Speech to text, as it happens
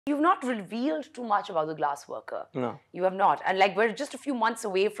You've not revealed too much about the Glassworker. No. You have not. And like we're just a few months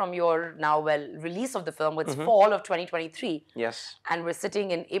away from your now, well, release of the film. It's fall of 2023. Yes. And we're sitting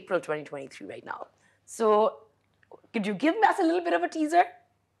in April 2023 right now. So could you give us a little bit of a teaser?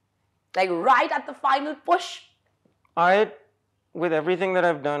 Like right at the final push? With everything that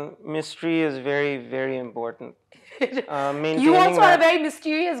I've done, mystery is very, very important. You also are a very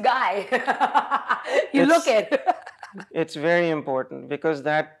mysterious guy. You look it. It's very important because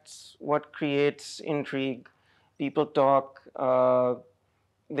that's what creates intrigue. People talk,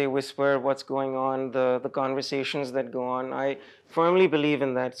 they whisper what's going on, the conversations that go on. I firmly believe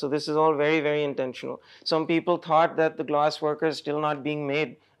in that. So this is all very, very intentional. Some people thought that the Glassworker is still not being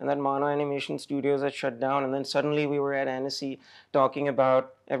made and that Mono Animation Studios had shut down. And then suddenly we were at Annecy talking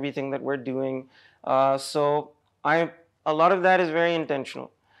about everything that we're doing. So a lot of that is very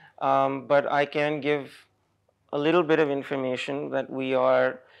intentional. But I can give a little bit of information that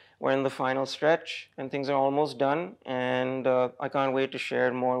we're in the final stretch and things are almost done, and I can't wait to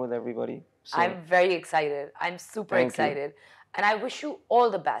share more with everybody. So, I'm very excited. I'm super excited. And I wish you all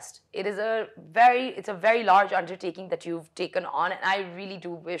the best. It's a very large undertaking that you've taken on, and I really do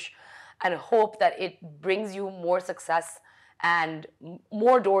wish and hope that it brings you more success and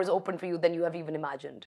more doors open for you than you have even imagined.